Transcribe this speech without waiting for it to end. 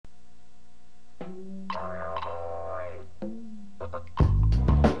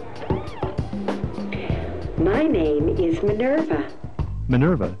My name is Minerva.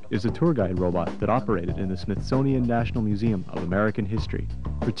 Minerva is a tour guide robot that operated in the Smithsonian National Museum of American History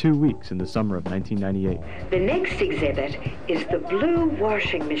for 2 weeks in the summer of 1998. The next exhibit is the blue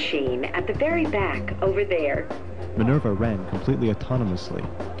washing machine at the very back over there. Minerva ran completely autonomously,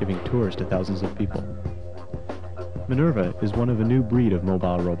 giving tours to thousands of people. Minerva is one of a new breed of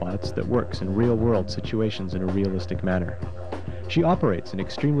mobile robots that works in real-world situations in a realistic manner. She operates in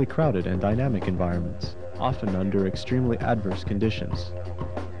extremely crowded and dynamic environments, often under extremely adverse conditions.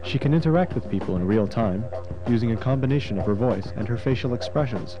 She can interact with people in real time, using a combination of her voice and her facial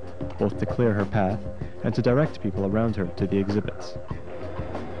expressions, both to clear her path and to direct people around her to the exhibits.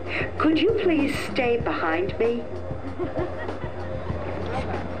 Could you please stay behind me?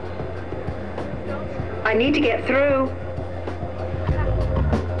 I need to get through.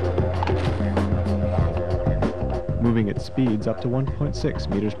 Moving at speeds up to 1.6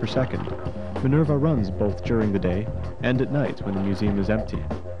 meters per second, Minerva runs both during the day and at night when the museum is empty.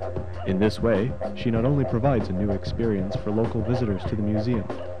 In this way, she not only provides a new experience for local visitors to the museum,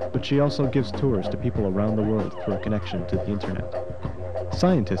 but she also gives tours to people around the world through a connection to the internet.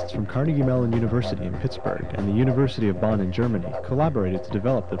 Scientists from Carnegie Mellon University in Pittsburgh and the University of Bonn in Germany collaborated to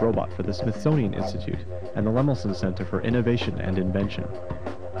develop the robot for the Smithsonian Institute and the Lemelson Center for Innovation and Invention.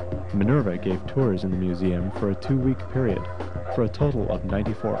 Minerva gave tours in the museum for a 2-week period, for a total of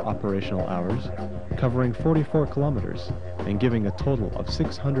 94 operational hours, covering 44 kilometers, and giving a total of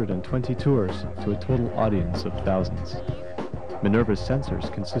 620 tours to a total audience of thousands. Minerva's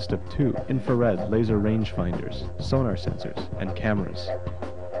sensors consist of 2 infrared laser rangefinders, sonar sensors, and cameras.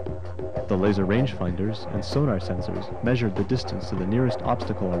 The laser rangefinders and sonar sensors measured the distance to the nearest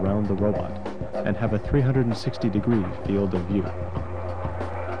obstacle around the robot and have a 360-degree field of view.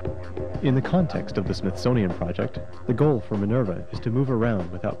 In the context of the Smithsonian project, the goal for Minerva is to move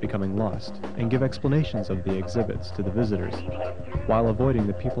around without becoming lost and give explanations of the exhibits to the visitors, while avoiding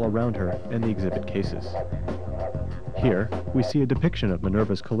the people around her and the exhibit cases. Here, we see a depiction of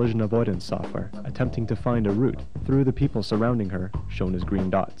Minerva's collision avoidance software attempting to find a route through the people surrounding her, shown as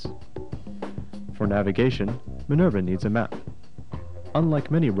green dots. For navigation, Minerva needs a map. Unlike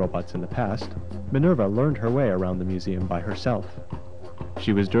many robots in the past, Minerva learned her way around the museum by herself.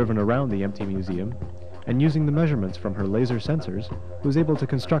 She was driven around the empty museum, and using the measurements from her laser sensors, was able to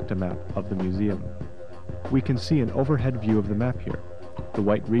construct a map of the museum. We can see an overhead view of the map here. The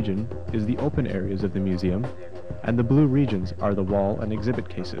white region is the open areas of the museum, and the blue regions are the wall and exhibit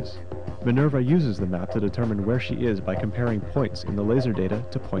cases. Minerva uses the map to determine where she is by comparing points in the laser data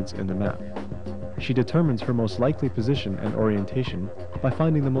to points in the map. She determines her most likely position and orientation by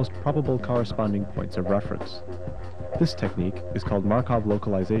finding the most probable corresponding points of reference. This technique is called Markov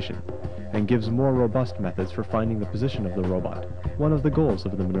localization and gives more robust methods for finding the position of the robot, one of the goals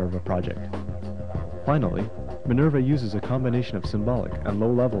of the Minerva project. Finally, Minerva uses a combination of symbolic and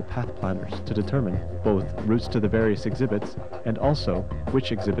low-level path planners to determine both routes to the various exhibits and also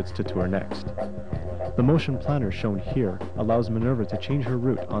which exhibits to tour next. The motion planner shown here allows Minerva to change her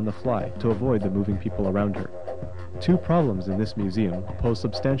route on the fly to avoid the moving people around her. 2 problems in this museum pose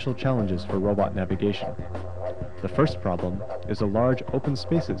substantial challenges for robot navigation. The first problem is the large open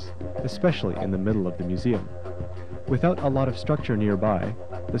spaces, especially in the middle of the museum. Without a lot of structure nearby,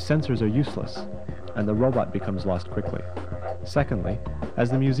 the sensors are useless, and the robot becomes lost quickly. Secondly, as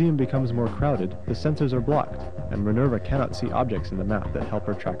the museum becomes more crowded, the sensors are blocked, and Minerva cannot see objects in the map that help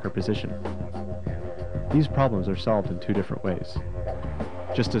her track her position. These problems are solved in 2 different ways.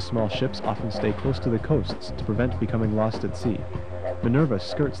 Just as small ships often stay close to the coasts to prevent becoming lost at sea, Minerva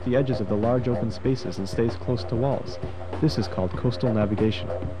skirts the edges of the large open spaces and stays close to walls. This is called coastal navigation.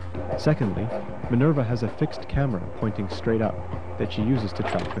 Secondly, Minerva has a fixed camera pointing straight up that she uses to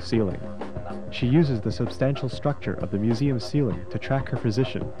track the ceiling. She uses the substantial structure of the museum's ceiling to track her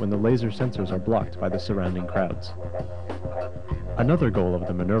position when the laser sensors are blocked by the surrounding crowds. Another goal of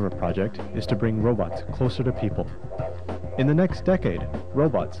the Minerva project is to bring robots closer to people. In the next decade,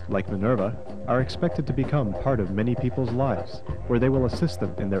 robots, like Minerva, are expected to become part of many people's lives, where they will assist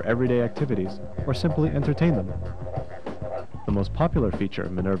them in their everyday activities or simply entertain them. The most popular feature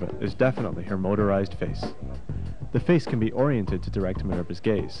of Minerva is definitely her motorized face. The face can be oriented to direct Minerva's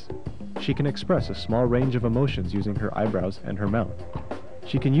gaze. She can express a small range of emotions using her eyebrows and her mouth.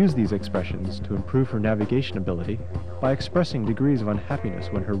 She can use these expressions to improve her navigation ability by expressing degrees of unhappiness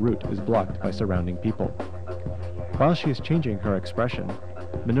when her route is blocked by surrounding people. While she is changing her expression,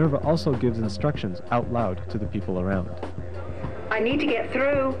 Minerva also gives instructions out loud to the people around. I need to get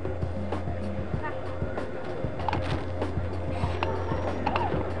through.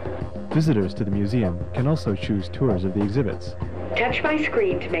 Visitors to the museum can also choose tours of the exhibits, Touch my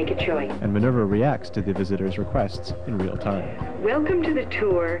screen to make a choice. and Minerva reacts to the visitors' requests in real time. Welcome to the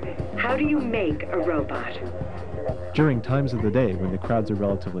tour, How Do You Make a Robot? During times of the day when the crowds are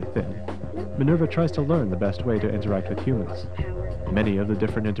relatively thin, Minerva tries to learn the best way to interact with humans. Many of the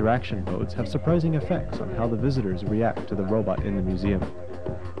different interaction modes have surprising effects on how the visitors react to the robot in the museum.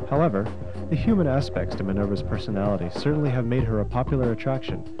 However, the human aspects to Minerva's personality certainly have made her a popular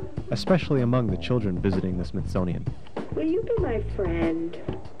attraction, especially among the children visiting the Smithsonian. Will you be my friend?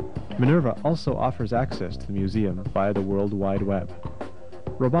 Minerva also offers access to the museum via the World Wide Web.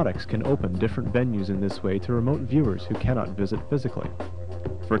 Robotics can open different venues in this way to remote viewers who cannot visit physically.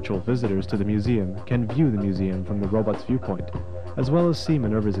 Virtual visitors to the museum can view the museum from the robot's viewpoint, as well as see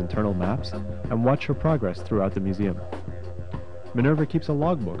Minerva's internal maps and watch her progress throughout the museum. Minerva keeps a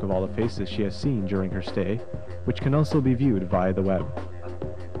logbook of all the faces she has seen during her stay, which can also be viewed via the web.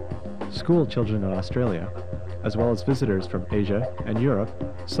 School children in Australia, as well as visitors from Asia and Europe,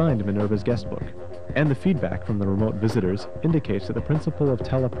 signed Minerva's guestbook, and the feedback from the remote visitors indicates that the principle of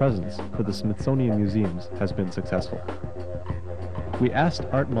telepresence for the Smithsonian museums has been successful. We asked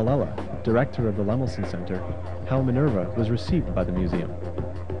Art Malella, director of the Lemelson Center, how Minerva was received by the museum.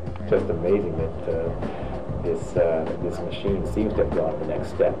 Just amazing that this machine seems to have gone the next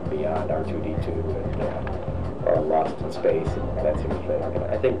step beyond R2-D2 and or Lost in Space and that sort of thing. And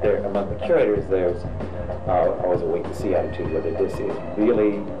I think there, among the curators, there's always a wait-to-see attitude, whether this is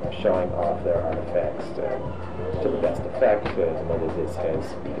really showing off their artifacts to the best effect, and whether this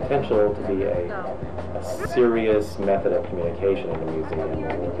has potential to be a serious method of communication in the museum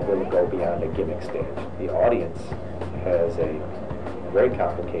to really go beyond a gimmick stage. The audience has a very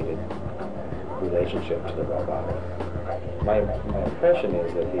complicated relationship to the robot. My impression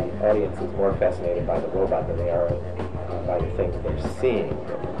is that the audience is more fascinated by the robot than they are by the things they're seeing.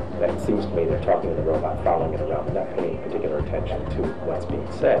 That seems to me they're talking to the robot, following it around, not paying particular attention to what's being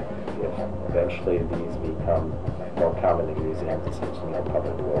said. If eventually these become more common in museums, it seems to me the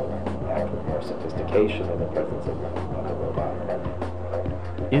public will act with more sophistication in the presence of the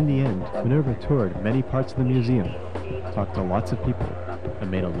robot. In the end, Minerva toured many parts of the museum, talked to lots of people,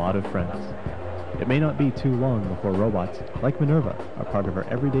 and made a lot of friends. It may not be too long before robots, like Minerva, are part of our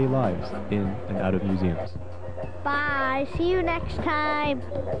everyday lives in and out of museums. Bye. See you next time.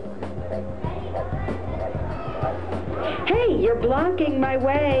 Hey, you're blocking my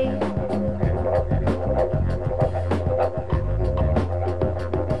way.